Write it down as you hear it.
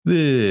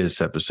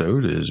This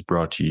episode is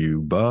brought to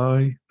you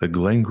by the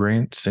Glen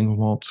Grant Single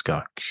Malt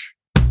Scotch.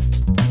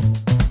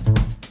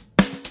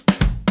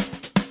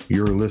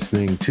 You're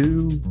listening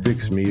to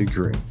Fix Me a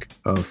Drink,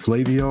 a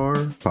Flaviar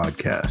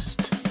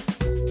podcast.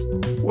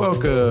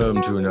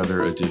 Welcome to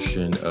another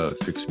edition of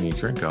Fix Me a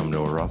Drink. I'm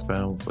Noah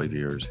Rothbaum,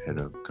 Flaviar's head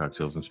of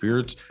cocktails and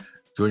spirits.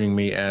 Joining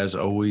me, as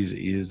always,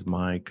 is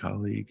my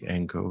colleague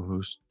and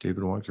co-host,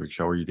 David Wondrich.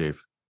 How are you,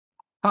 Dave?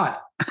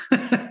 Hot.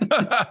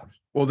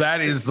 Well,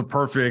 that is the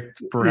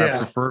perfect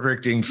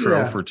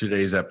intro for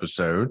today's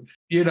episode.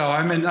 You know,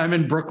 I'm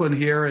in Brooklyn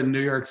here in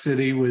New York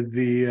City with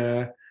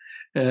the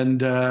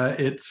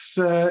it's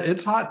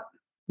hot.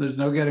 There's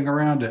no getting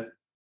around it.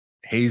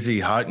 Hazy,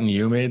 hot, and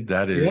humid.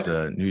 That is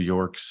New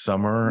York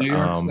summer. New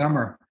York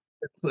summer.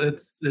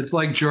 It's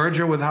like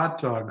Georgia with hot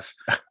dogs.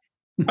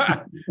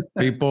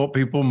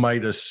 People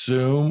might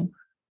assume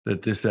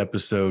that this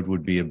episode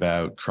would be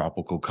about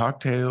tropical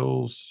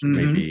cocktails,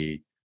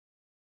 maybe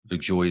the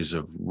joys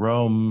of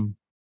rum,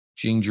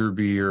 ginger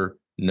beer.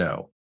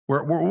 No,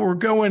 we're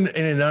going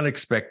in an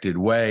unexpected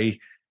way.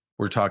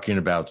 We're talking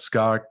about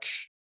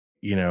Scotch.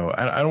 You know,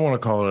 I don't want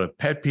to call it a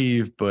pet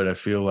peeve, but I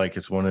feel like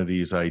it's one of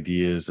these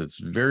ideas that's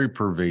very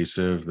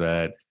pervasive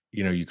that,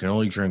 you know, you can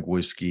only drink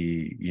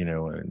whiskey, you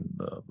know, in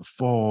the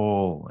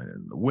fall and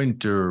in the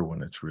winter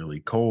when it's really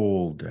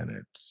cold and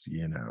it's,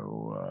 you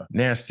know,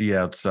 nasty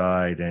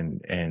outside,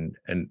 and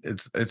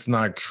it's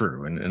not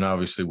true. And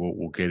obviously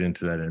we'll get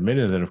into that in a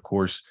minute. And then, of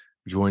course,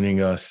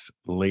 joining us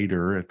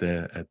later at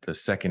the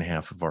second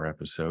half of our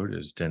episode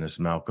is Dennis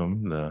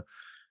Malcolm, the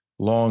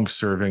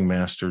long-serving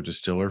master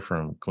distiller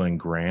from Glen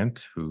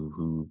Grant,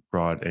 who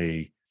brought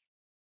a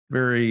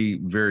very,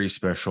 very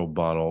special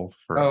bottle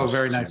for us. Oh,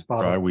 very nice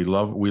bottle. We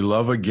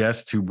love a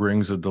guest who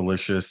brings a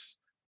delicious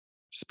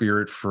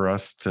spirit for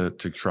us to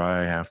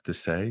try, I have to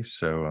say.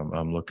 So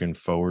I'm looking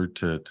forward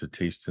to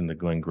tasting the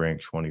Glen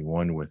Grant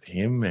 21 with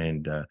him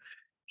and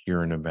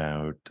hearing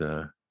about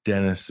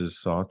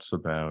Dennis's thoughts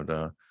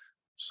about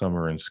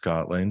summer in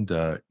Scotland.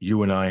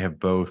 You and I have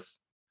both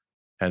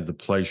had the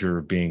pleasure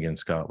of being in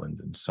Scotland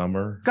in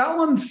summer.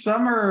 Scotland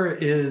summer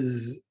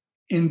is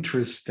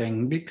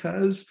interesting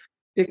because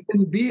it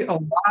can be a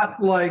lot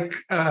like,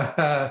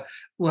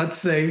 let's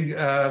say,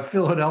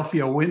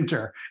 Philadelphia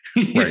winter.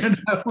 Right.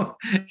 know?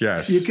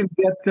 Yes. You can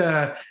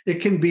get, it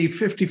can be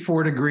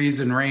 54 degrees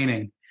and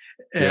raining.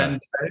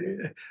 And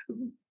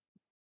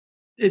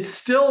it's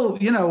still,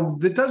 you know,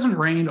 it doesn't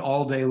rain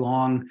all day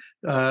long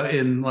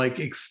in like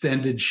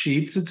extended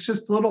sheets. It's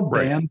just little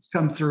bands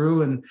come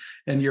through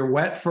and you're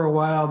wet for a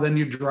while, then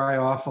you dry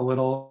off a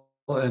little.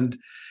 And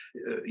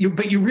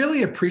but you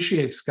really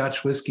appreciate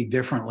Scotch whiskey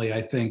differently,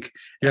 I think,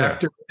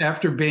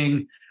 after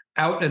being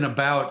out and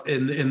about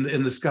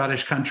in the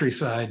Scottish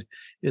countryside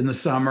in the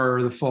summer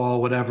or the fall,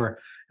 whatever.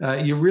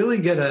 You really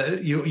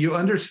get you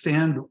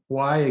understand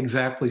why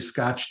exactly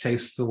Scotch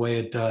tastes the way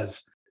it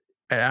does.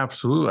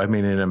 Absolutely. I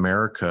mean, in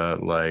America,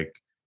 like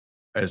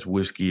as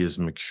whiskey is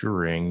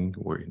maturing,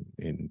 or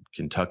in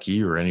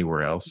Kentucky or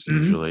anywhere else,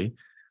 usually,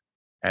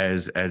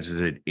 as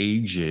it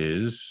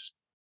ages,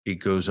 it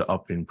goes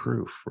up in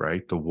proof,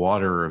 right? The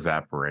water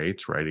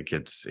evaporates, right? It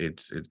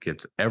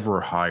gets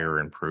ever higher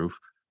in proof.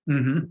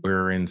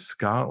 Where in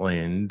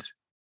Scotland,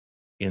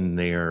 in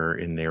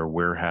their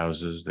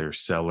warehouses, their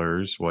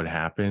cellars, what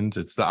happens?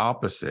 It's the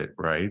opposite,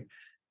 right?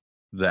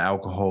 The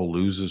alcohol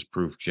loses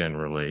proof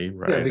generally,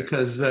 right? Yeah,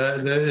 because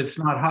it's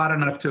not hot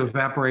enough to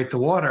evaporate the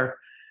water.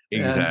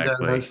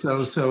 Exactly. And,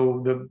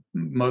 so the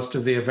most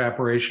of the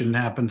evaporation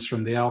happens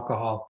from the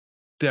alcohol.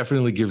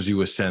 Definitely gives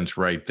you a sense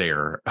right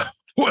there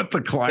what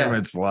the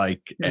climate's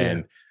like. Yeah.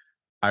 And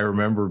I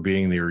remember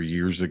being there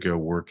years ago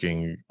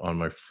working on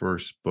my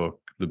first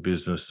book, The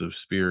Business of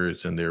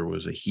Spirits, and there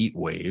was a heat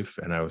wave,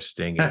 and I was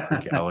staying in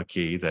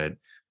Crickalacky, that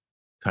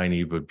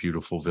tiny but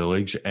beautiful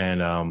village.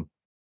 And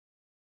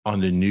on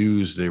the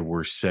news, there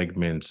were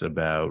segments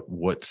about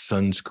what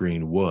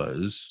sunscreen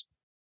was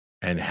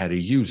and how to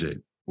use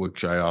it,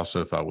 which I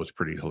also thought was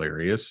pretty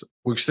hilarious,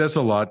 which says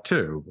a lot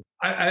too.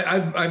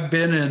 I've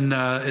been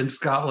in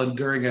Scotland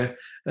during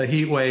a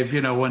heat wave,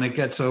 you know, when it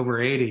gets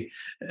over 80,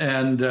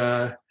 and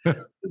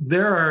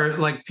there are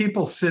like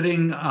people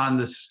sitting on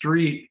the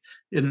street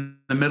in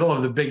the middle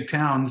of the big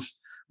towns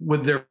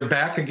with their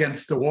back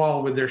against the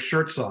wall with their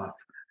shirts off,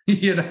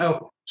 you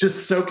know,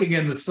 just soaking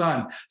in the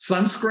sun.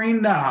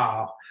 Sunscreen?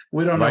 No,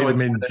 we don't know.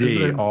 Vitamin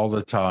D all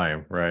the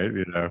time, right?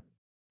 You know.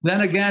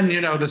 Then again,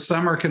 you know, the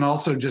summer can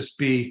also just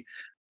be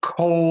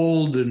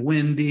cold and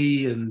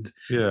windy and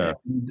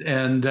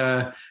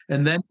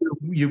then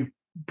you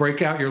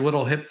break out your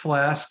little hip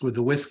flask with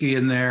the whiskey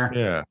in there.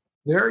 Yeah.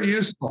 Very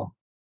useful.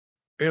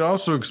 It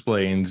also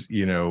explains,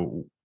 you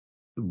know,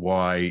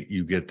 why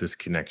you get this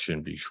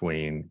connection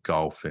between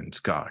golf and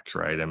Scotch,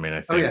 right? I mean,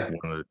 I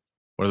think one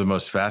of the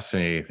most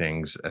fascinating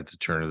things at the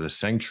turn of the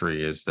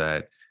century is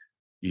that,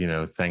 you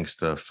know, thanks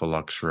to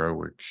phylloxera,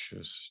 which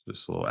is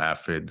this little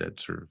aphid that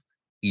sort of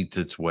eats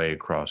its way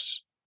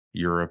across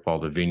Europe, all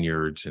the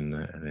vineyards, and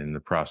in the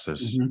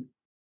process,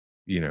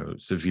 you know,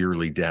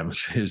 severely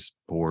damages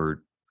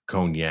poor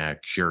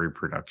cognac, sherry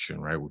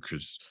production, right, which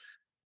was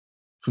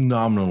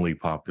phenomenally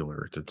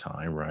popular at the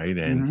time, right?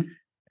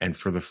 And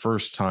for the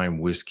first time,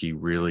 whiskey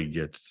really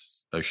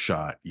gets a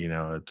shot.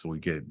 It's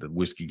the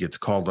whiskey gets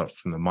called up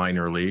from the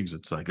minor leagues.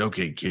 It's like,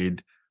 okay,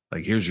 kid,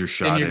 like here's your In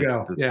shot you at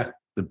go. Yeah.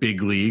 the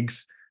big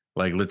leagues.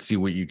 Like, let's see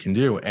what you can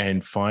do.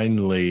 And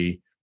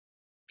finally,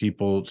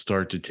 people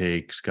start to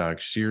take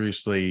Scotch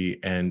seriously,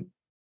 and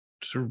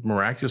sort of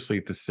miraculously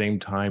at the same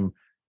time,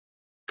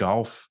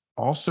 golf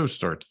also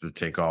starts to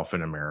take off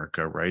in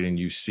America, right? And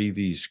you see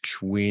these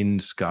twin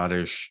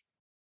Scottish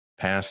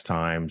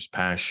pastimes,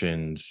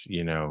 passions,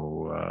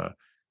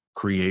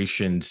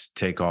 creations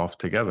take off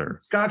together.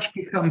 Scotch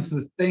becomes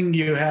the thing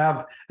you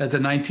have at the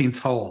 19th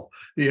hole.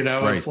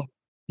 Right. It's like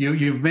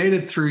you've made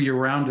it through your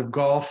round of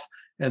golf,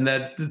 and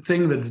that the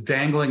thing that's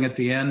dangling at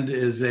the end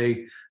is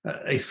a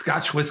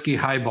Scotch whiskey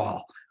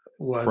highball.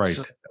 Right.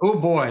 Oh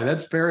boy,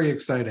 that's very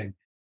exciting.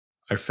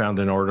 I found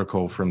an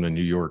article from the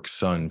New York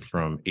Sun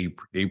from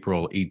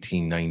April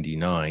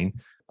 1899,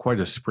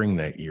 quite a spring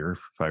that year,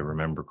 if I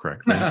remember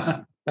correctly.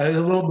 A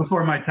little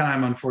before my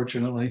time,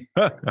 unfortunately.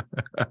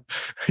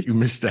 You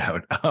missed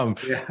out.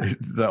 Yeah.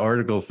 The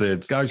article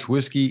said Scotch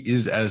whiskey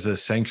is as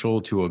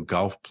essential to a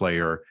golf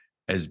player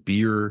as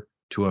beer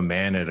to a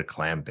man at a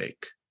clam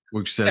bake,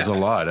 which says a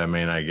lot. I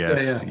mean, I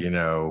guess,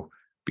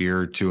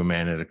 beer to a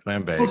man at a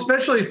clam bake. Well,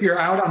 especially if you're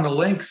out on the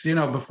links,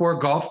 before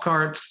golf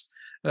carts,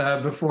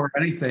 before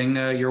anything,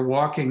 you're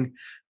walking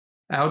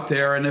out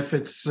there, and if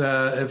it's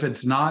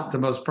not the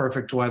most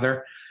perfect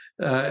weather,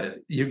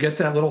 you get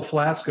that little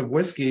flask of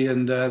whiskey,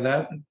 and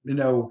that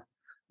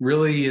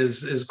really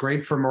is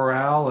great for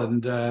morale.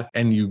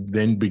 And you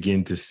then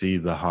begin to see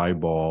the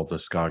highball, the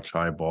Scotch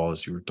highball,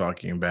 as you were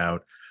talking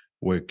about,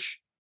 which,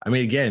 I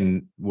mean,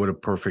 again, what a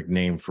perfect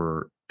name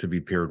to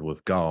be paired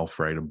with golf,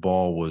 right? A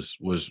ball was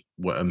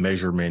a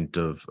measurement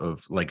of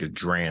like a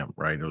dram,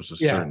 right? It was a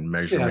certain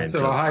measurement. Yeah,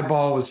 so a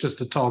highball was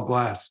just a tall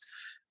glass.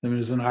 I mean, it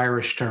was an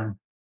Irish term.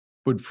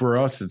 But for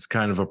us, it's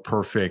kind of a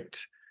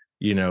perfect,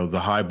 the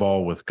high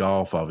ball with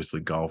golf. Obviously,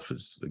 golf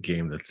is a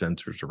game that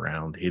centers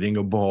around hitting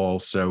a ball.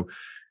 So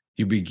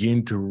you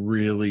begin to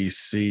really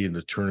see in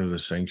the turn of the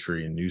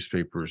century in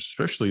newspapers,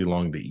 especially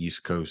along the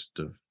East Coast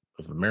of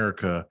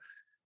America,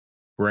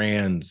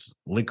 brands,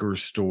 liquor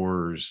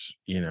stores,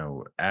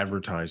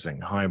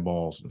 advertising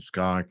highballs and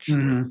Scotch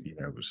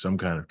with, some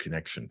kind of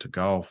connection to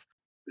golf.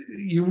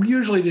 You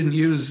usually didn't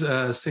use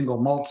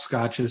single malt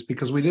scotches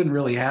because we didn't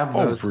really have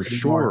those for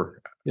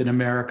sure in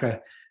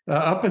America.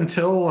 Up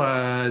until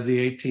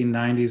the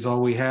 1890s,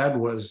 all we had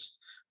was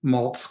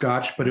malt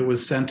Scotch, but it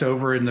was sent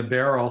over in the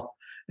barrel,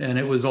 and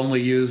it was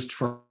only used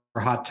for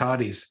hot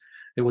toddies.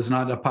 It was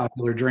not a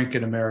popular drink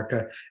in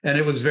America, and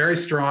it was very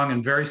strong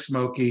and very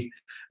smoky.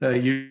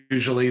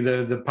 Usually,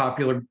 the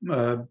popular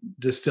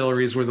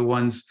distilleries were the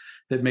ones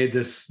that made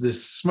this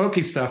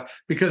smoky stuff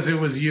because it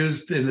was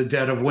used in the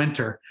dead of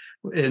winter,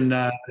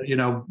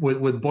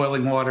 with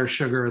boiling water,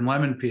 sugar, and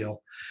lemon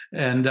peel,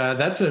 and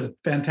that's a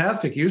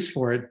fantastic use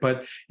for it.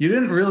 But you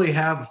didn't really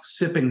have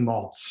sipping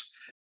malts.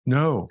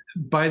 No.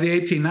 By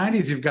the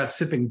 1890s, you've got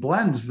sipping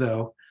blends,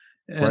 though.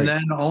 And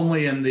then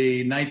only in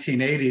the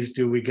 1980s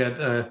do we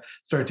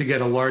start to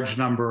get a large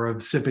number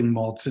of sipping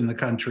malts in the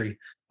country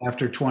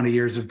after 20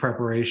 years of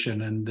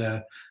preparation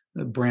and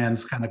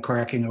brands kind of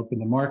cracking open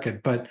the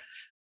market. But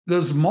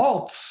those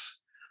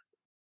malts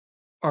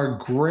are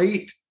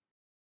great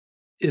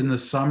in the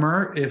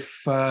summer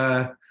if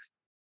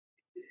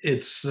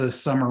it's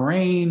summer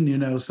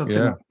rain,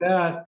 something like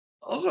that.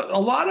 Also, a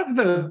lot of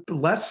the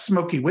less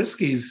smoky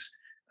whiskeys,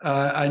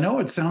 I know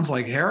it sounds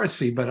like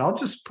heresy, but I'll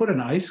just put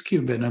an ice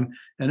cube in them,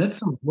 and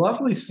it's a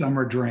lovely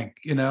summer drink.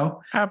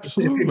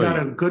 Absolutely. If you've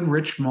got a good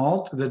rich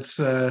malt that's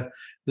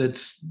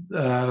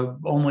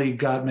only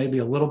got maybe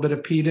a little bit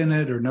of peat in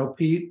it or no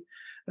peat,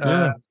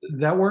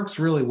 that works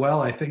really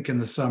well, I think, in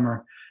the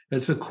summer.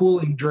 It's a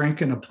cooling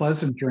drink and a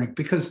pleasant drink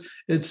because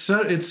it's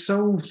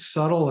so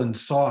subtle and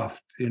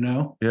soft,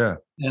 Yeah.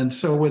 And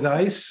so with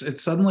ice,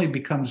 it suddenly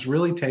becomes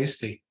really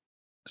tasty.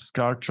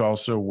 Scotch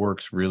also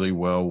works really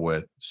well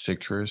with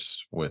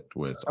citrus, with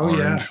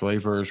orange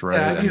flavors, right?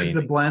 Yeah, I use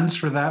the blends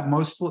for that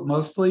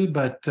mostly,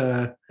 but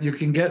you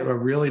can get a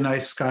really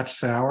nice Scotch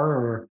sour,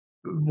 or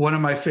one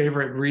of my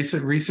favorite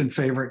recent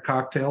favorite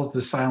cocktails,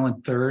 the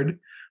Silent Third,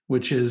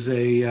 which is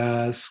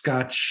a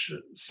Scotch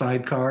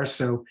sidecar.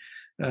 So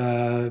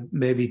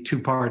maybe 2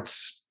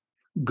 parts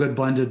good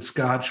blended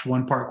Scotch,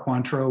 1 part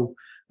Cointreau,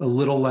 a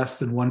little less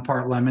than 1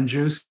 part lemon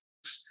juice.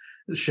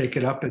 Shake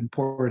it up and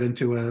pour it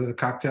into a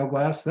cocktail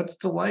glass. That's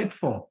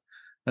delightful.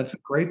 That's a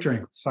great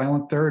drink.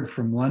 Silent Third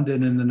from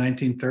London in the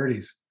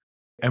 1930s.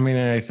 I mean,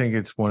 and I think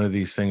it's one of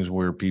these things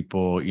where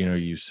people,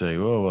 you say,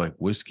 oh, like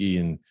whiskey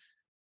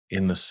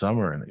in the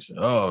summer. And they say,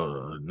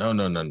 oh, no.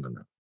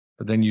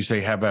 But then you say,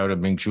 how about a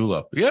mint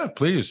julep? Yeah,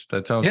 please.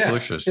 That sounds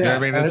delicious. You know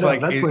what I mean? It's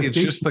it's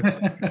just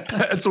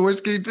it's a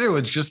whiskey too.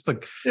 It's just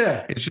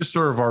it's just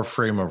sort of our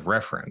frame of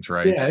reference,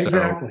 right? Yeah,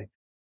 exactly.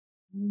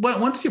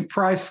 once you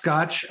pry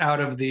Scotch out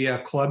of the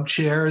club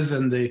chairs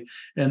and the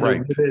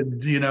Right.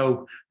 wooded,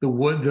 the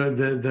wood,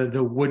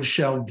 the wood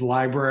shelved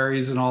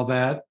libraries and all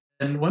that,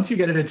 and once you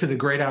get it into the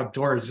great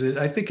outdoors,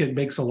 I think it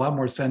makes a lot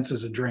more sense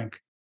as a drink.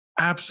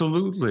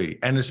 Absolutely.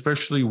 And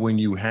especially when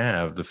you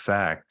have the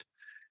fact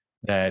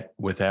that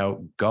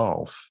without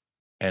golf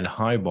and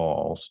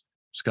highballs,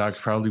 Scotch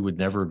probably would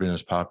never have been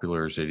as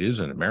popular as it is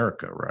in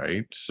America,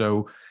 right?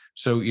 So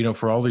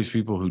for all these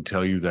people who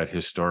tell you that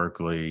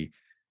historically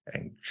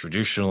and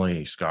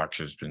traditionally Scotch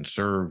has been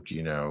served,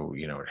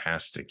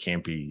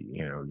 can't be,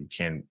 you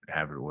can't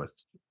have it with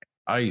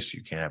ice,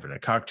 you can't have it in a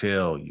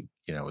cocktail,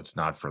 it's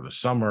not for the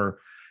summer.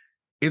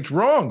 It's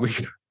wrong.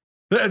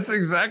 That's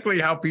exactly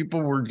how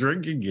people were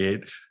drinking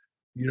it,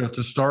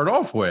 to start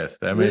off with.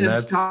 I mean, In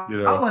that's,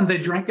 Scotland, they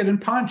drank it in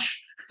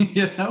punch.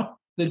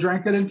 They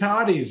drank it in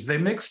toddies. They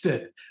mixed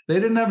it. They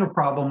didn't have a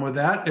problem with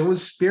that. It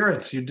was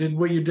spirits. You did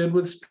what you did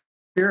with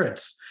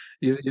spirits.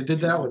 You did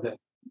that with it.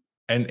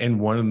 and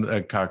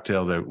one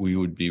cocktail that we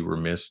would be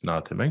remiss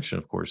not to mention,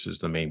 of course, is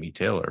the Mamie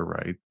Taylor,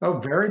 right? Oh,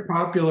 very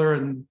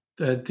popular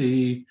at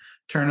the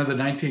turn of the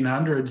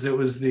 1900s. It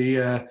was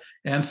the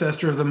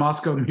ancestor of the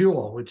Moscow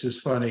Mule, which is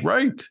funny.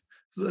 Right.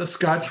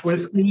 Scotch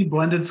whiskey,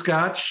 blended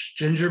Scotch,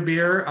 ginger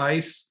beer,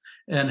 ice,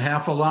 and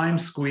half a lime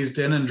squeezed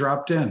in and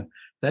dropped in.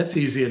 That's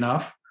easy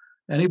enough.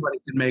 Anybody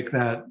can make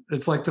that.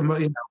 It's like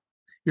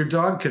your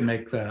dog can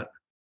make that.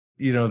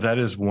 That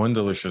is one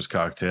delicious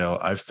cocktail.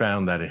 I've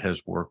found that it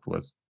has worked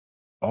with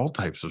all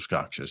types of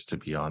scotches, to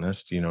be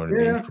honest. You know what I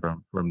mean? Yeah.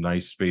 From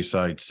nice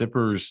Speyside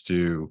sippers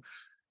to,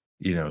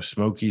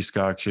 smoky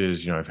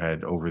scotches. I've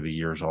had over the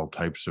years all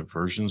types of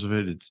versions of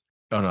it. It's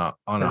on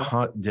a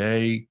hot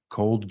day,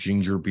 cold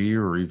ginger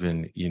beer or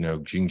even,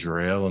 ginger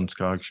ale and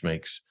scotch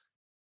makes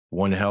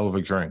one hell of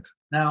a drink.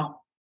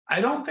 Now,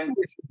 I don't think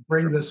we should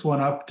bring this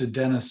one up to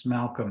Dennis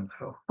Malcolm,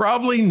 though.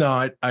 Probably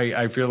not.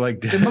 I feel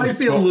like it might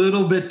be a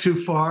little bit too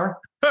far.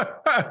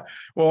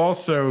 Well,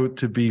 also,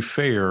 to be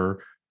fair,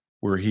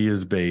 where he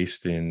is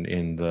based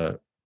in the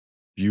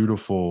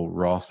beautiful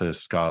Rothes,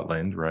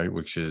 Scotland, right,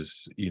 which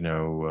is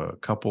a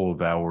couple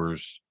of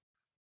hours,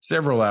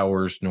 several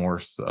hours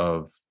north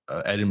of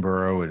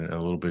Edinburgh and a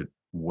little bit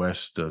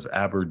west of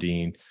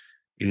Aberdeen.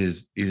 It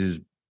is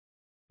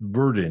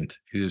verdant.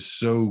 It is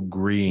so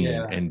green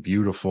and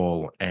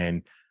beautiful,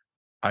 and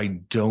I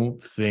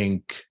don't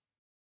think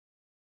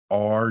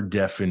our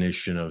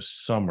definition of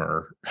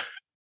summer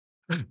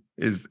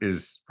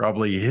is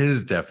probably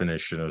his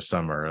definition of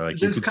summer. Like,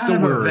 there's you could kind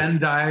still of wear a Venn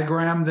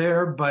diagram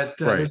there, but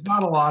there's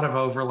not a lot of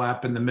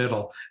overlap in the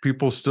middle.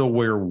 People still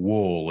wear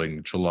wool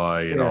in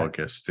July and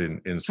August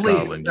in fleece.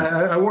 Scotland.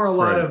 I wore a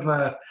lot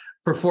of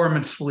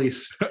performance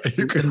fleece.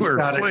 You could wear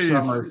Scottish fleece.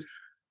 Summers.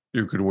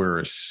 You could wear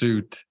a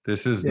suit.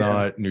 This is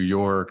not New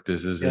York.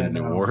 This isn't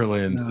New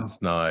Orleans. No.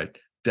 It's not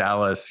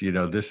Dallas.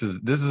 This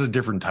is a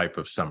different type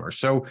of summer.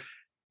 So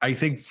I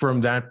think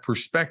from that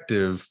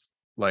perspective,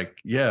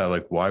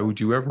 why would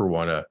you ever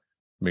want to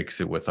mix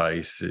it with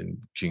ice and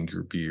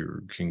ginger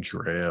beer,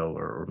 ginger ale,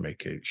 or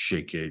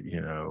shake it,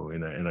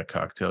 in a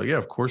cocktail? Yeah,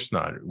 of course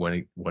not.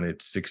 When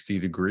it's 60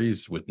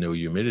 degrees with no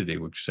humidity,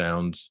 which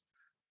sounds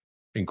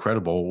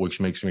incredible, which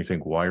makes me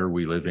think, why are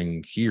we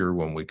living here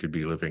when we could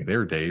be living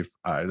there, Dave?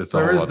 That's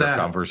a whole other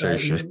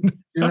conversation.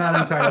 You're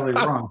not entirely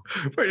wrong.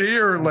 But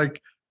here, my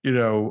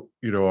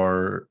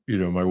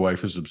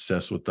wife is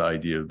obsessed with the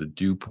idea of the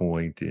dew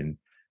point, and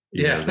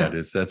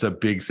that's a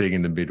big thing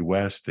in the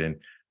Midwest. And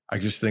I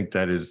just think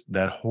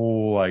that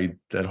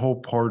whole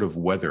part of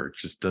weather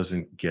just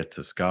doesn't get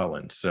to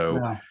Scotland.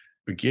 So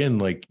again,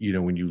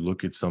 when you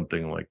look at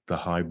something like the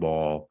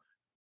highball,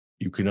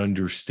 you can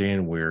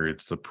understand where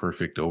it's the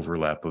perfect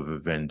overlap of a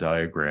Venn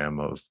diagram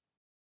of,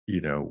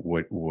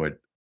 what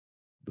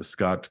the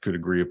Scots could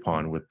agree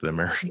upon with the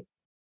Americans.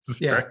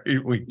 Right?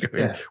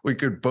 We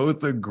could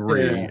both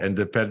agree, and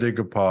depending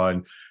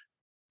upon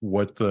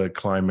what the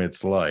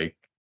climate's like,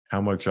 how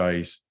much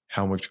ice,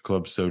 how much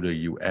club soda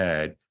you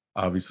add,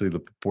 obviously the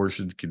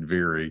proportions can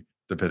vary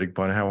depending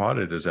upon how hot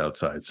it is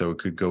outside. So it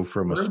could go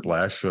from a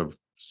splash of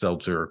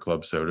seltzer or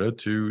club soda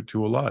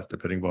to a lot,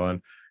 depending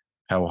upon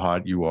how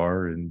hot you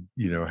are and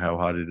how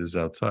hot it is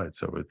outside.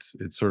 So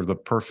it's sort of the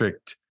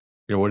perfect,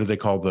 what do they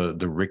call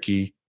the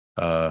Ricky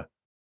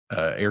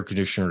air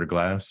conditioner to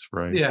glass,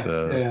 right?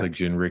 The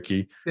gin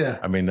Ricky. Yeah.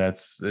 I mean,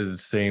 that's the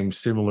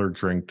similar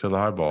drink to the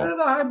highball.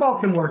 The highball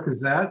can work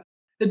as that.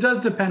 It does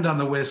depend on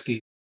the whiskey.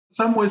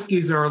 Some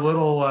whiskeys are a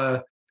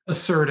little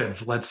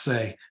assertive, let's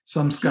say.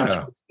 Some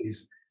Scotch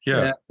whiskeys.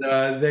 Yeah.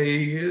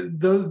 And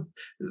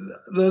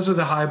those are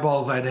the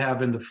highballs I'd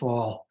have in the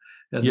fall.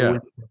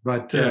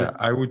 But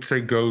I would say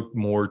go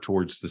more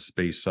towards the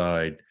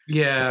Speyside,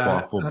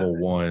 quaffable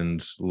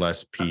ones,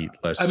 less peat,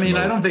 less smoke.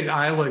 I don't think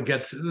Islay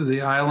gets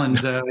the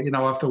island,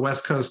 off the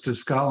west coast of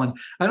Scotland.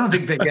 I don't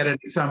think they get any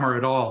summer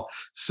at all.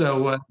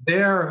 So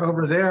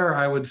over there,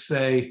 I would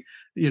say,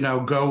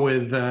 go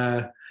with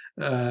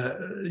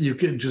you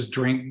could just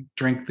drink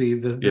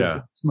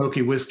the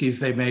smoky whiskeys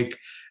they make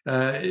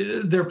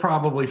they're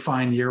probably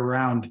fine year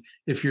round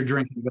if you're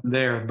drinking them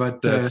there.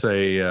 But that's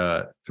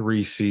a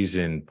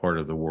 3-season part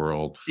of the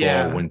world: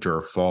 fall,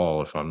 winter,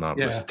 fall, if I'm not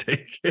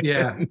mistaken.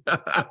 Yeah.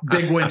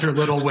 Big winter,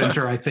 little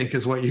winter, I think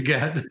is what you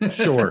get.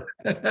 Sure.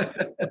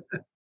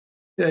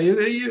 Yeah,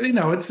 you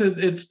know,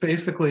 it's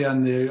basically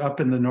up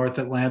in the North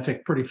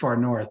Atlantic, pretty far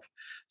north.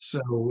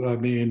 So I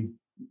mean,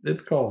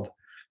 it's cold,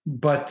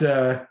 but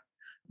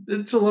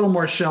it's a little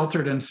more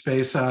sheltered in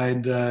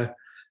Speyside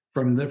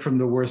from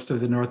the worst of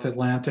the North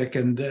Atlantic,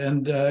 and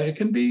it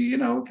can be, you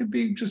know, it can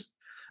be just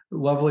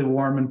lovely,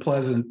 warm, and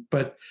pleasant.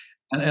 But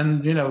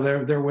and you know,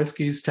 their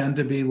whiskeys tend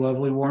to be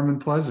lovely, warm,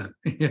 and pleasant.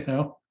 You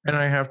know. And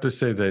I have to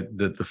say that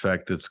the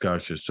fact that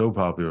Scotch is so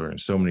popular in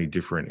so many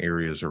different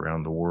areas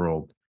around the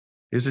world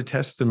is a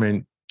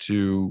testament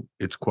to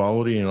its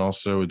quality and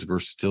also its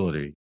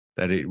versatility,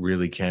 that it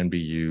really can be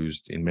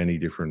used in many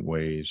different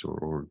ways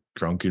or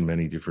drunk in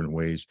many different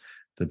ways,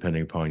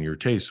 depending upon your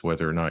taste.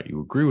 Whether or not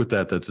you agree with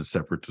that, that's a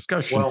separate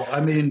discussion. Well,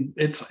 I mean,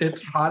 it's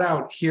hot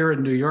out here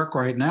in New York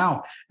right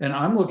now, and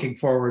I'm looking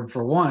forward,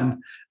 for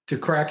one, to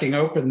cracking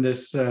open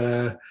this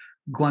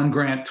Glen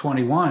Grant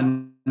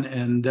 21,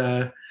 and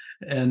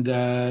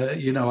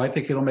you know, I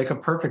think it'll make a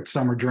perfect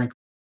summer drink.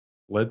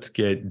 Let's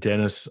get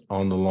Dennis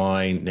on the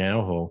line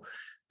now. He'll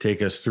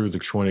take us through the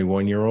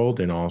 21-year-old,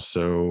 and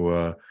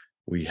also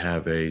we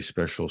have a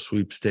special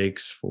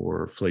sweepstakes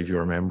for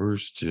Flaviar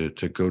members to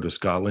go to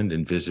Scotland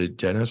and visit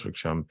Dennis,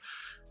 which I'm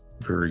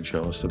very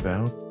jealous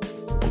about.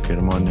 We'll get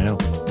him on now.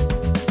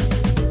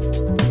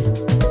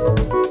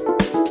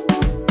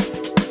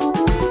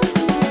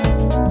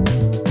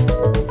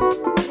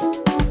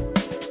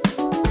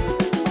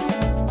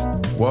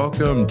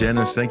 Welcome,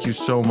 Dennis. Thank you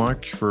so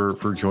much for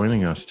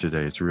joining us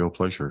today. It's a real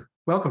pleasure.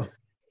 Welcome.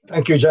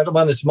 Thank you,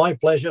 gentlemen. It's my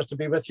pleasure to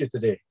be with you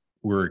today.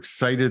 We're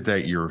excited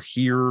that you're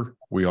here.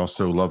 We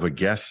also love a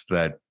guest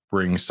that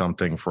brings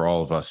something for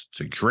all of us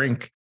to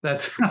drink.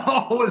 That's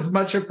always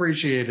much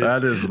appreciated.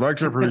 That is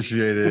much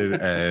appreciated,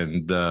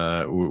 and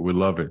we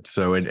love it.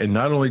 So, and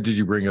not only did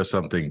you bring us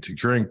something to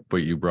drink,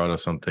 but you brought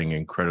us something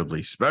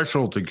incredibly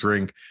special to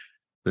drink,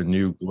 the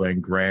new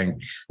Glen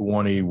Grant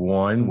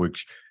 21,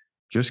 which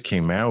just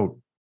came out,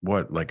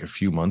 like a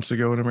few months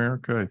ago in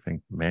America, I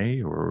think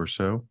May or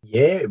so.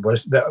 Yeah, it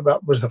was.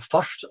 That was the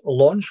first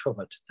launch of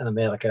it in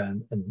America,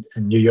 in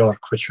New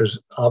York, which was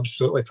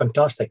absolutely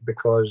fantastic,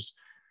 because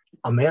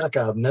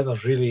America have never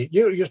really,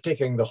 you're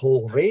taking the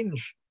whole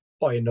range.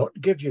 Why not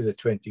give you the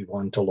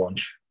 21 to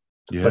launch?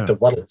 Yeah. Let the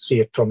world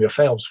see it from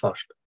yourselves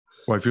first.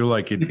 Well, I feel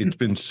like it's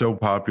been so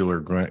popular,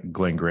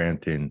 Glen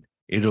Grant, in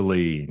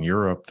Italy and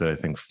Europe, that I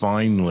think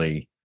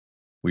finally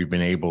we've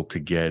been able to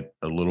get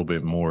a little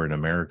bit more in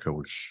America,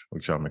 which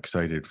I'm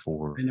excited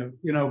for. You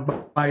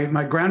know,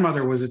 my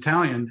grandmother was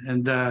Italian,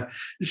 and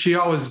she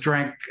always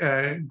drank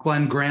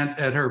Glen Grant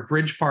at her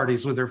bridge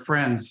parties with her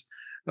friends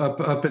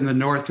up in the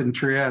north in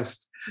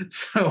Trieste.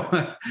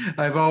 So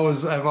I've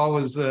always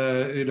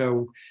you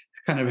know,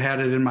 kind of had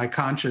it in my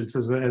conscience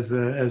as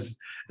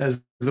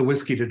the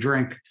whiskey to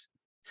drink.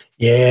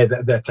 Yeah,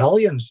 the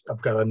Italians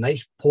have got a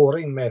nice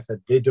pouring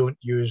method. They don't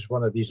use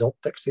one of these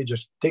optics. They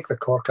just take the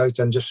cork out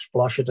and just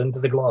splash it into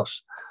the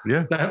glass.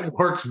 Yeah, that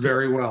works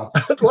very well.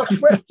 It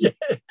works well. Yeah.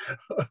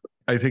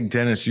 I think,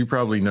 Dennis, you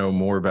probably know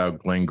more about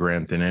Glen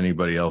Grant than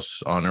anybody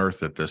else on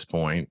earth at this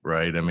point,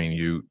 right? I mean,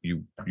 you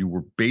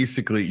were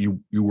basically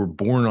you were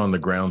born on the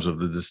grounds of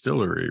the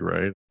distillery,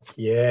 right?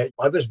 Yeah,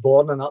 I was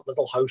born in that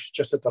little house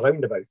just at the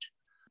roundabout.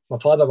 My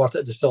father worked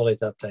at the distillery at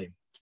that time.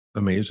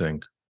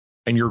 Amazing.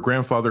 And your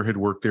grandfather had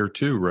worked there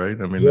too, right?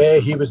 I mean, yeah,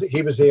 he was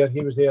there.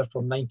 He was there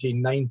from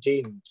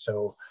 1919,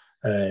 so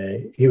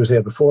he was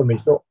there before me.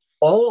 So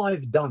all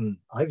I've done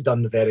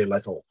very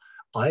little.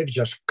 I've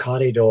just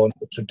carried on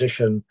the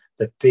tradition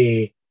that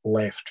they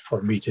left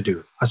for me to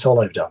do. That's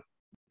all I've done.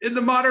 In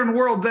the modern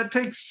world, that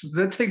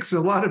takes a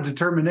lot of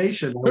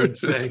determination, I would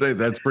say.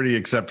 That's pretty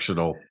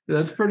exceptional.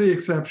 That's pretty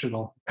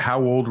exceptional.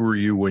 How old were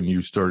you when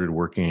you started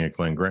working at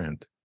Glen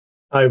Grant?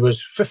 I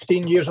was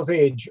 15 years of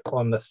age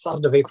on the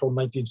 3rd of April,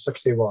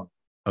 1961.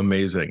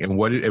 Amazing. And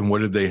what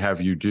did they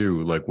have you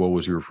do? Like, what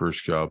was your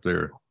first job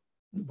there?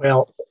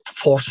 Well,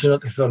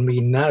 fortunately for me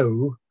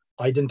now,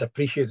 I didn't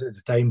appreciate it at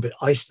the time, but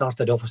I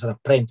started off as an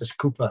apprentice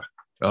cooper,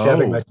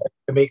 serving my time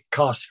to make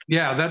cask.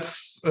 Yeah,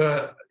 that's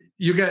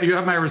you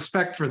have my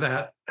respect for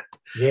that.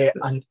 Yeah,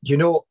 and you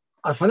know,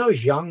 when I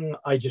was young,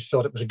 I just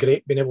thought it was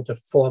great being able to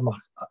form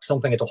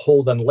something at a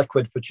hold in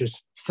liquid, which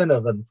is thinner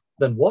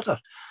than water.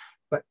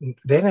 But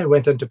then I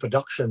went into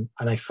production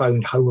and I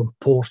found how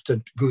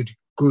important good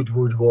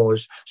wood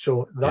was.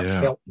 So that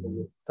helped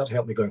me. That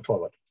helped me going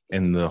forward.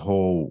 And the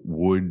whole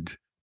wood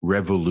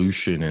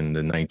revolution in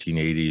the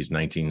 1980s,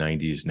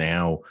 1990s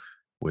now,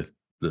 with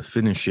the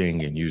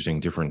finishing and using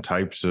different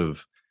types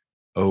of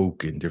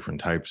oak and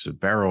different types of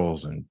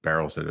barrels, and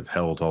barrels that have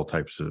held all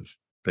types of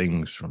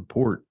things from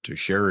port to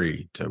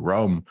sherry to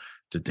rum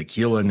to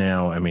tequila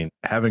now. I mean,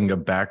 having a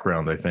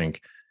background, I think,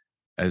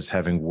 as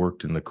having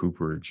worked in the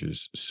cooperage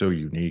is so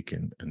unique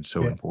and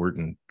so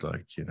important.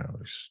 Like, you know,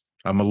 there's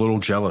I'm a little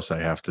jealous, I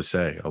have to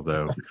say,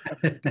 although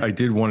I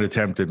did one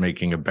attempt at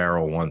making a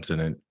barrel once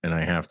and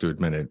I have to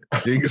admit it.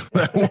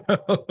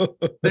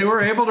 They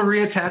were able to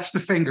reattach the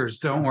fingers.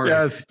 Don't worry.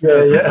 Yes.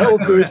 Yeah. Oh,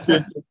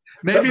 good.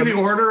 Maybe the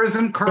order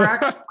isn't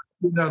correct.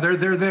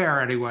 They're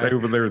there anyway.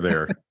 They're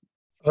there.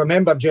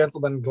 Remember,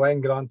 gentlemen, Glen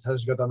Grant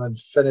has got an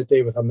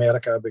affinity with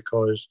America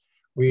because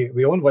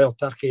we own Wild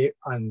Turkey,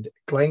 and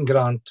Glen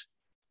Grant,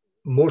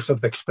 most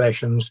of the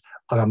expressions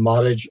are a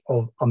marriage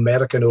of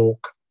American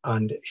oak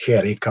and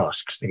sherry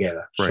casks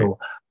together. Right. So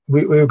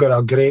we've got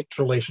a great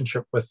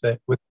relationship with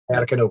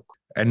American oak.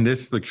 And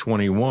this, the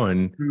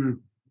 21,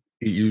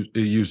 it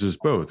uses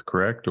both,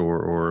 correct?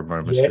 Or am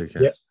I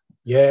mistaken?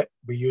 Yeah.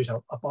 We use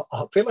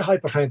a fairly high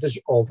percentage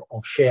of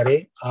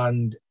sherry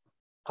and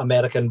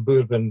American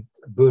bourbon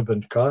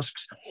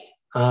casks,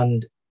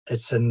 and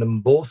it's in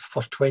them both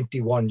for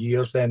 21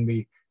 years. Then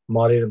we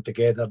marry them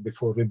together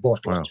before we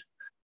bottle it.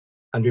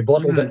 And we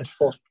bottled it at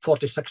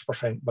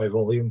 46% by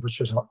volume, which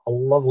is a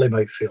lovely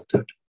mouthfeel to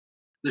it.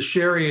 The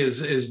sherry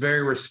is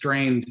very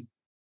restrained,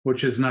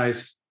 which is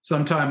nice.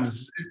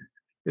 Sometimes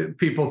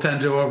people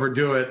tend to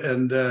overdo it,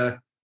 and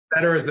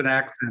better as an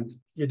accent.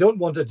 You don't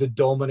want it to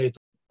dominate.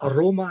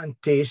 Aroma and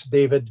taste,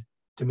 David,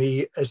 to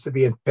me, is to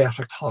be in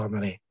perfect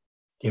harmony.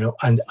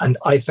 And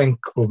I think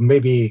we've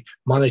maybe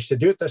managed to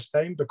do it this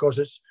time because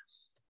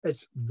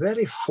it's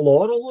very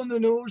floral on the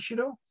nose,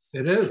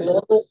 It is.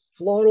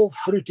 Floral,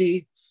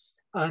 fruity,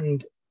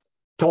 and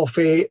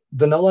toffee,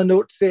 vanilla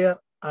notes there.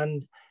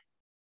 And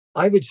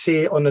I would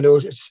say on the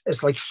nose,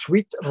 it's like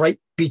sweet, ripe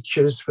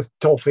peaches with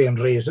toffee and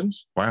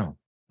raisins. Wow.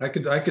 I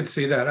could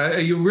see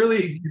that.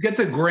 You get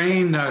the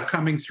grain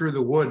coming through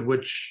the wood,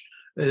 which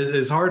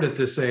is hard at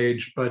this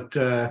age, but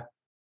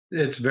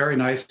it's very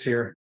nice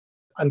here.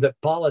 And the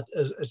palate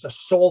is a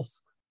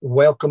soft,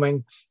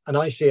 welcoming, and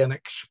I say an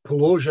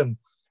explosion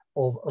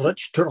of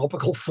rich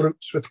tropical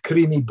fruits with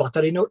creamy,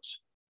 buttery notes.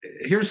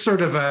 Here's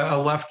sort of a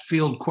left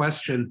field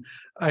question.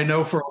 I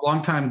know for a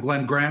long time,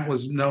 Glen Grant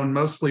was known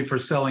mostly for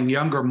selling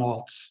younger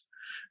malts.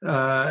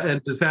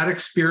 And does that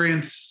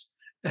experience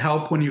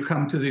help when you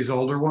come to these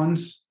older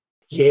ones?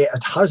 Yeah,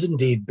 it has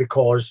indeed,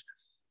 because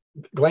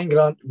Glen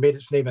Grant made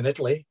its name in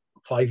Italy,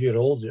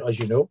 5-year-old, as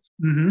you know.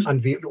 Mm-hmm.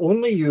 And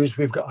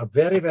we've got a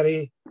very,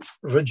 very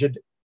rigid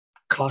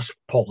cask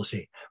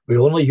policy. We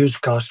only use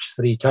casks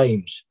 3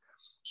 times.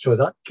 So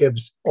that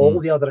gives all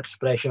the other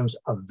expressions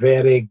a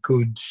very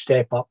good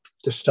step up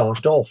to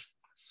start off.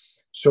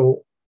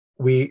 So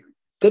we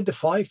did the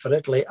 5 for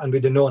Italy, and we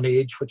did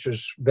non-age, which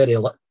was very,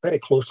 very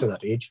close to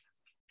that age,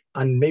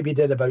 and maybe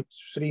did about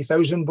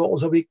 3,000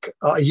 bottles a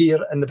year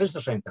in the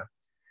visitor centre.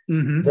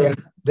 Mm-hmm.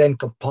 Then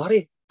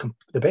Campari,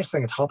 the best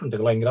thing that happened to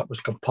Glen Grant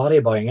was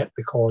Campari buying it,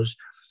 because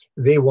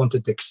they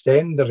wanted to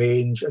extend the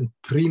range and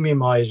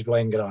premiumise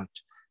Glen Grant.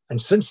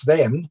 And since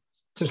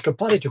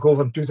Campari took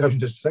over in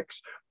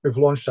 2006, we've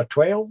launched a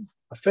 12,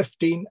 a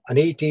 15, an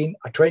 18,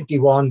 a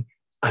 21,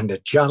 and the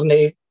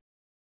journey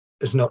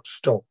is not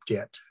stopped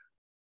yet.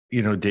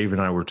 Dave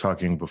and I were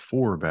talking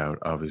before about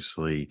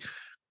obviously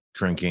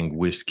drinking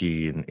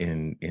whiskey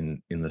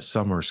in the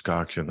summer,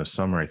 Scotch in the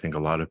summer. I think a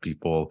lot of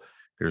people,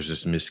 there's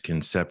this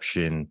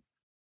misconception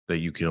that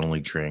you can only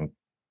drink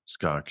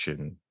Scotch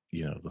in,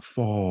 the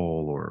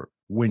fall or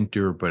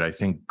winter. But I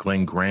think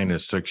Glen Grant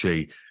is such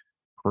a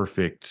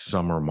perfect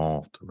summer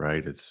malt,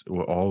 right? It's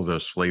all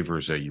those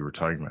flavors that you were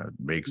talking about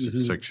makes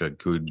it such a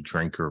good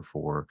drinker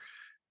for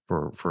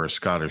a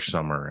Scottish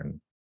summer.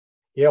 And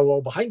yeah,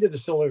 well, behind the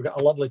distillery, we've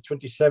got a lovely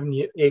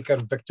 27-acre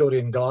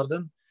Victorian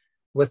garden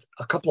with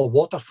a couple of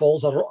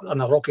waterfalls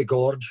and a rocky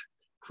gorge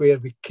where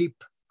we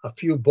keep a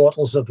few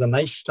bottles of the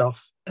nice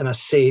stuff in a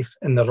safe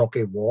in the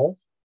rocky wall.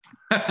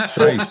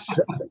 So nice.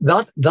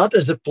 That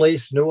is the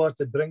place, Noah,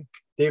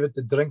 David,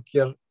 to drink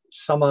your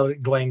summer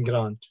Glen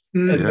Grant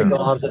in the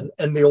garden,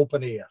 in the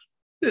open air.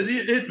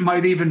 It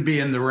might even be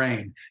in the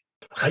rain.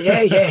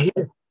 Yeah.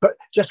 But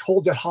just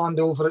hold your hand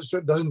over it so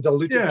it doesn't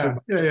dilute it too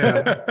much.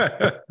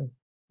 Yeah.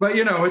 But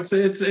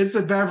it's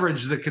a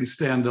beverage that can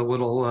stand a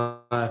little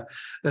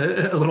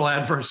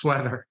adverse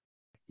weather.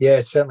 Yeah,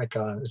 it certainly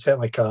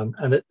can.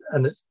 And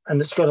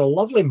it's got a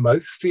lovely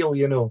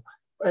mouthfeel.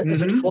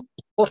 It's at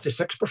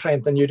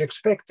 46%, and you'd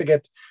expect to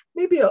get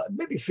maybe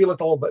feel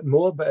it a little bit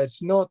more, but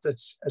it's not.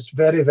 It's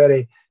very,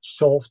 very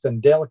soft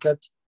and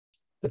delicate.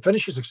 The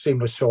finish is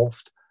extremely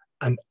soft,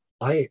 and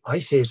I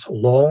say it's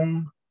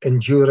long,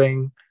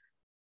 enduring,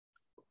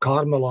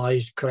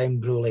 caramelized creme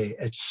brulee.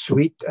 It's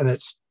sweet and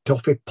it's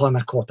toffee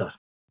panna cotta.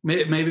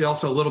 Maybe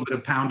also a little bit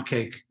of pound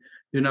cake.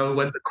 When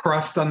the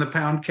crust on the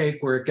pound cake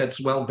where it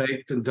gets well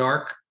baked and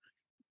dark,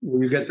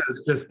 you get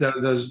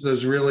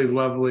those really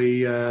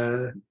lovely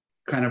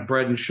kind of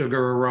bread and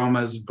sugar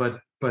aromas, but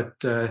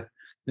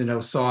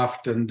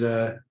soft and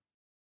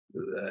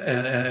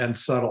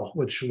subtle,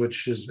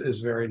 which is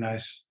very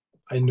nice.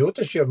 I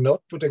notice you're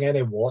not putting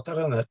any water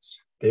in it,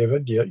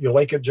 David. You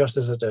like it just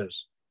as it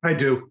is. I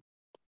do.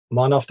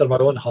 Man after my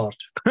own heart.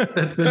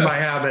 That's been my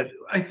habit.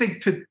 I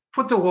think to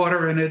put the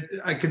water in it,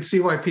 I can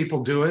see why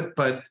people do it,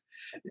 but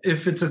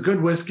if it's a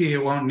good whiskey,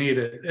 it won't need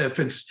it.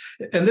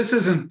 And this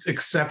isn't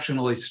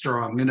exceptionally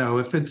strong,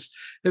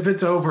 if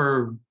it's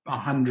over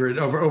 100,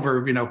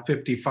 over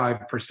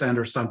 55%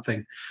 or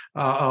something,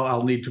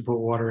 I'll need to put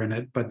water in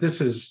it. But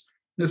this is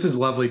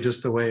lovely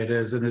just the way it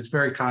is, and it's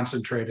very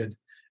concentrated,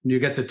 and you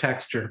get the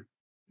texture.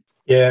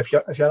 Yeah, if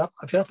you're up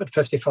at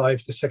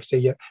 55 to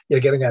 60, you're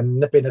getting a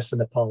nippiness in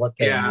the palate.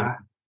 Yeah,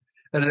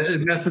 and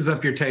it messes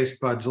up your taste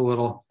buds a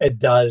little. It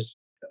does.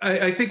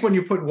 I think when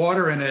you put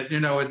water in it,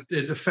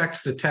 it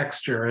affects the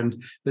texture,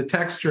 and the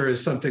texture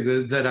is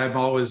something that I'm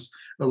always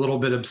a little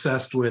bit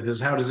obsessed with. Is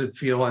how does it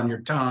feel on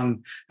your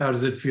tongue? How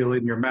does it feel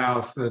in your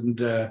mouth? And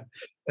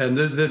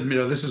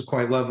this is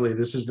quite lovely.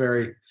 This is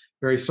very,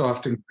 very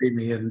soft and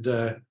creamy,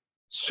 and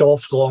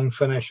soft, long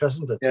finish,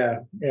 isn't it?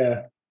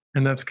 Yeah.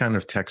 And that's kind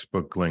of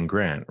textbook Glen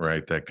Grant,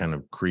 right? That kind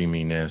of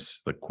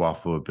creaminess, the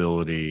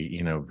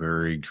quaffability,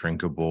 very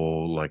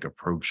drinkable, like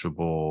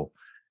approachable,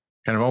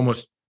 kind of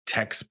almost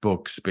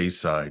textbook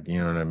Speyside. You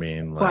know what I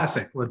mean?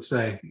 Classic, let's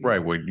say.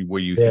 Right. What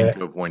you think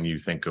of when you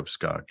think of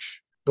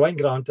Scotch. Glen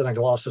Grant in a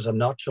glass is a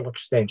natural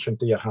extension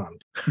to your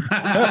hand.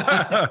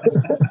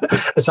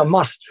 It's a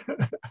must.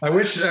 I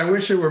wish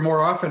it were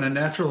more often a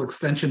natural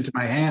extension to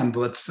my hand,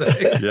 let's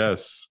say.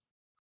 Yes.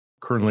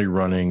 Currently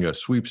running a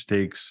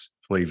sweepstakes,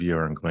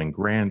 Flaviar and Glen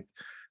Grant,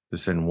 to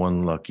send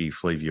one lucky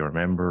Flaviar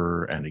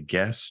member and a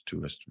guest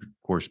who has to, of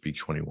course, be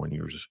 21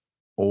 years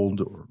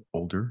old or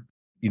older.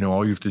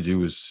 All you have to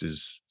do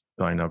is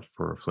sign up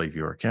for a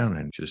Flaviar account,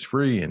 and it's just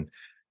free, and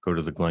go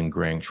to the Glen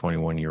Grant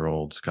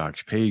 21-year-old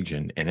Scotch page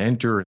and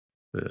enter.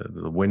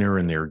 The winner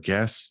and their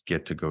guests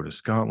get to go to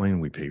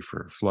Scotland. We pay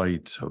for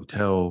flights,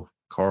 hotel,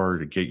 car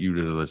to get you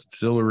to the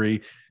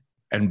distillery.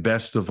 And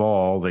best of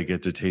all, they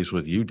get to taste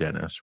with you,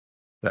 Dennis.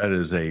 That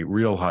is a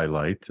real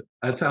highlight.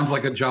 That sounds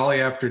like a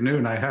jolly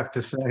afternoon, I have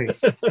to say.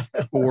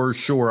 For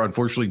sure.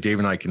 Unfortunately, Dave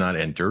and I cannot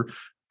enter,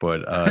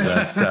 but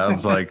that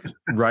sounds like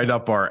right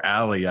up our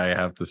alley, I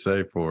have to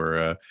say,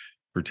 for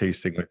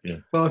tasting with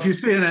you. Well, if you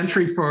see an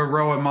entry for a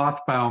Roa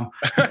Mothbaum.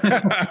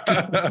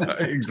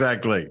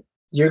 Exactly.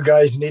 You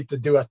guys need to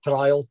do a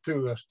trial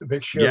tour to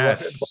make sure.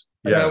 Yes.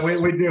 Yeah,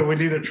 we do. We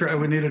need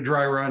a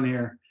dry run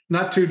here.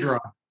 Not too dry.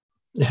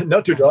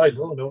 Not too dry.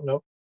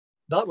 No.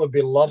 That would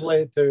be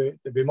lovely. To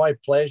be my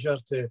pleasure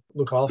to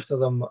look after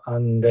them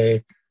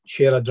and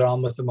share a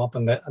dram with them up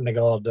in the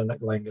garden at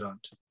Glen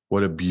Grant.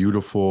 What a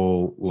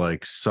beautiful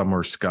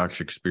summer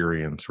Scotch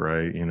experience,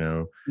 right?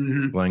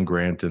 Glen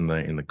Grant in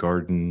the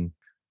garden,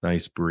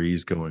 nice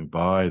breeze going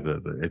by.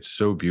 It's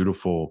so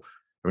beautiful.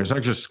 I mean, it's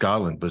not just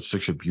Scotland, but it's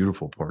such a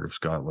beautiful part of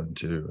Scotland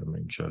too. I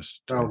mean,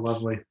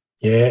 lovely.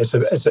 Yeah, it's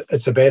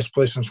the best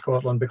place in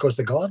Scotland, because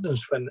the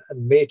gardens in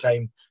May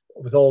time,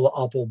 with all the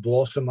apple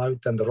blossom out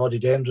and the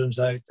rhododendrons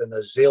out and the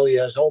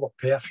azaleas, all the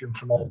perfume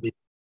from all the,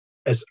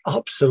 is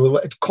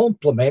absolutely, it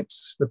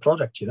complements the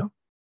product,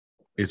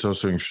 It's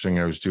also interesting.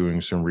 I was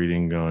doing some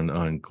reading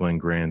on Glen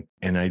Grant,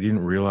 and I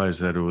didn't realize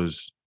that it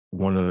was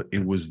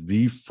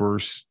the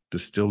first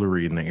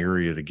distillery in the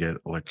area to get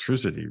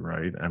electricity,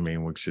 right? I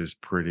mean, which is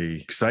pretty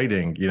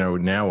exciting.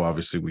 Now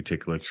obviously we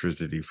take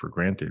electricity for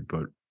granted,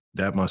 but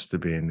that must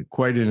have been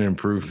quite an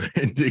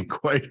improvement and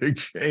quite a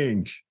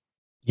change.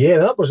 Yeah,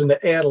 that was in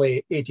the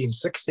early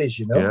 1860s,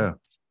 Yeah.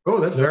 Oh,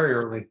 that's very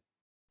early.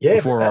 Yeah.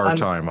 Before our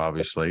time,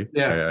 obviously.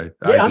 Yeah.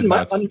 And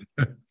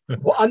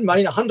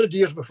mine 100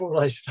 years before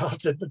I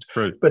started.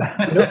 But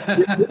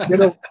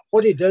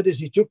what he did is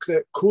he took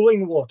the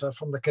cooling water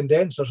from the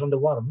condensers on the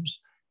worms,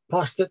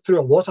 passed it through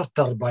a water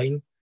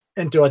turbine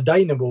into a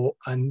dynamo,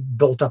 and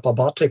built up a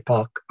battery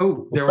pack.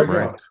 Oh, there we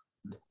go.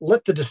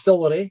 Lit the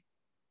distillery,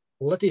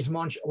 lit his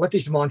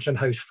mansion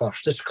house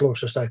first. It's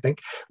closest, I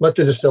think. Lit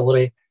the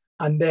distillery,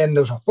 and then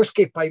there was a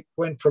whiskey pipe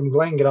went from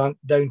Glen Grant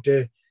down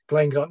to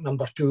Glen Grant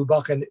number 2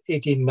 back in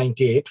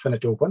 1898 when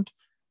it opened.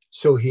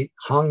 So he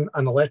hung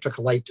an electric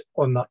light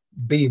on that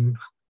beam,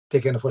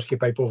 taking a whiskey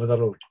pipe over the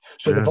road.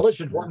 So the village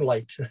had one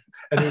light.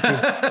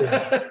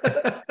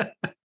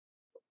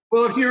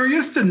 Well, if you're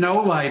used to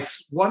no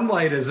lights, one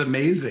light is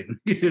amazing.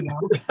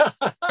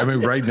 I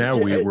mean, right now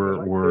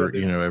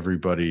we're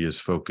everybody is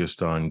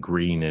focused on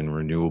green and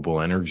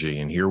renewable energy,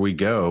 and here we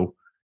go.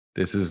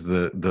 This is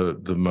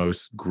the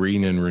most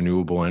green and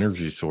renewable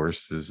energy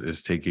source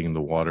is taking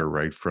the water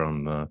right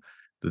from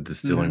the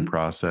distilling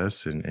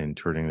process and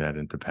turning that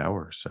into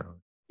power. So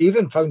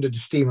even founded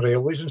steam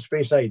railways in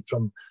Speyside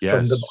from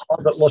the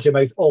hub at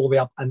Lossiemouth all the way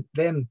up, and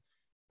then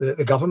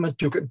the government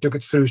took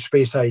it through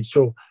Speyside.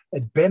 So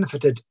it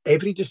benefited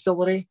every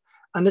distillery,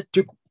 and it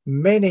took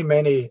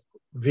many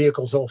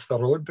vehicles off the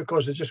road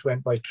because it just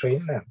went by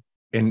train then.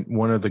 And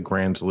one of the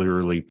Grants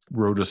literally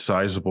wrote a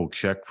sizable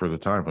check for the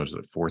time. Was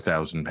it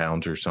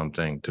 £4,000 or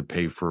something to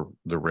pay for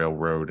the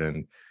railroad?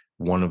 And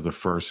one of the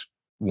first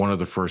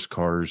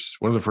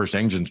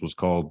engines was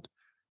called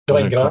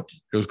Glen Grant.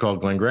 It was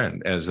called Glen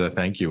Grant as a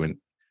thank you. And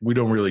we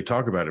don't really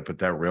talk about it, but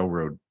that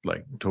railroad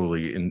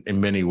totally in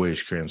many ways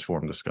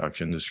transformed the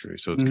Scotch industry.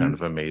 So it's kind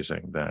of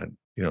amazing that,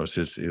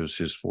 it was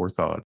his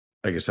forethought.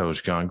 I guess that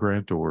was John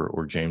Grant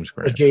or James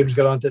Grant. James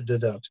Grant that did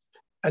that.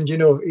 And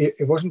he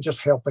wasn't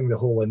just helping the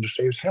whole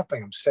industry; he was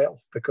helping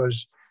himself,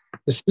 because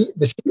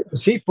the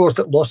seaport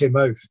at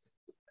Lossiemouth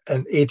in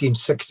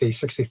 1860,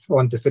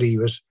 61 to 3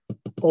 was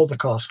all the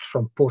casks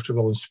from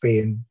Portugal and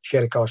Spain,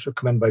 sherry casks, would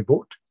come in by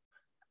boat.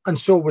 And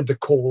so would the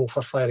coal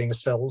for firing the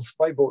sills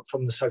by boat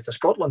from the south of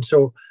Scotland.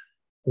 So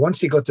once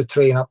he got the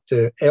train up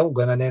to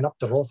Elgin and then up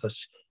to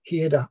Rothes, he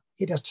had a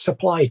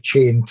supply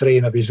chain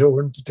train of his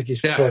own to take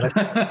his product.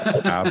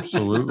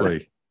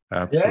 Absolutely.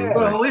 Yeah.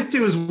 Well, at least he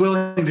was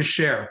willing to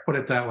share, put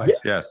it that way. Yeah,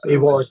 yes. He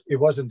was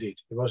indeed.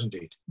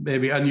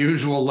 Maybe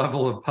unusual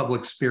level of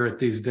public spirit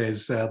these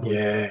days, sadly.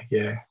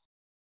 Yeah.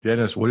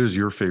 Dennis, what is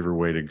your favorite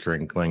way to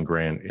drink Glen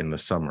Grant in the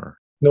summer?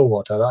 No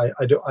water. I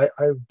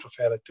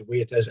prefer it the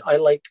way it is. I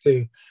like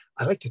to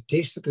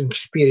taste it and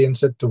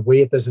experience it the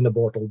way it is in the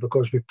bottle,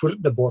 because we put it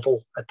in the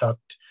bottle at that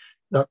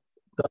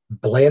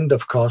blend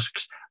of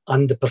casks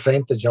and the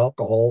percentage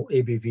alcohol,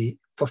 ABV,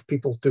 for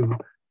people to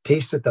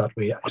taste it that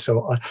way.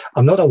 So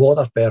I'm not a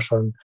water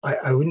person.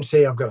 I wouldn't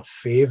say I've got a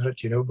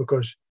favourite,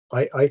 because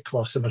I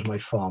class them as my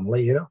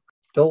family,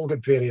 They all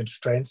got varying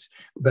strengths,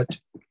 but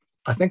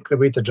I think the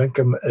way to drink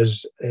them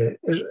is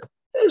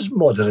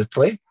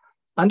moderately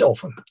and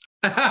often.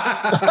 Well,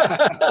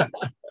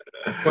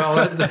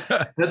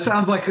 that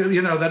sounds like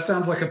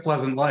a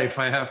pleasant life,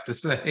 I have to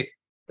say.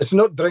 It's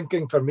not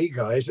drinking for me,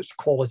 guys. It's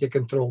quality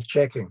control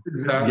checking.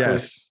 Exactly.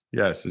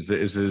 Yes.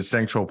 It's an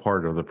essential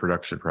part of the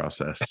production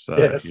process.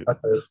 Yes, that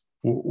is.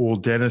 Well,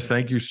 Dennis,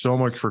 thank you so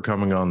much for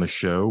coming on the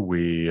show.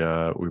 We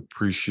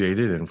appreciate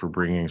it, and for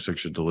bringing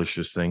such a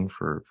delicious thing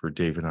for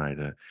Dave and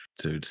I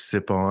to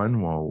sip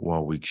on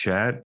while we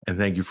chat. And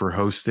thank you for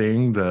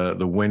hosting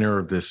the winner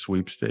of this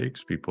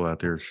sweepstakes. People out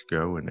there should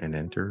go and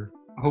enter.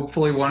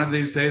 Hopefully one of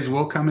these days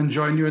we'll come and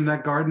join you in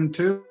that garden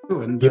too,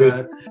 and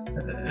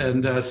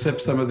sip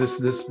some of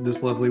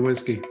this lovely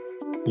whiskey.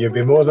 You'll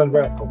be more than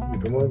welcome. I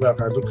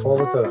look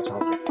forward to that.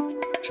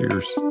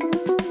 Cheers.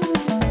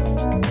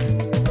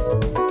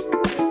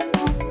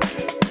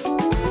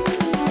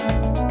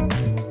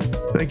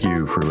 Thank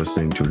you for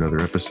listening to another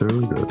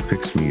episode of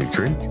Fix Me a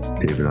Drink.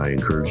 Dave and I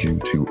encourage you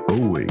to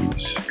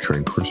always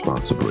drink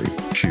responsibly.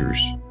 Cheers.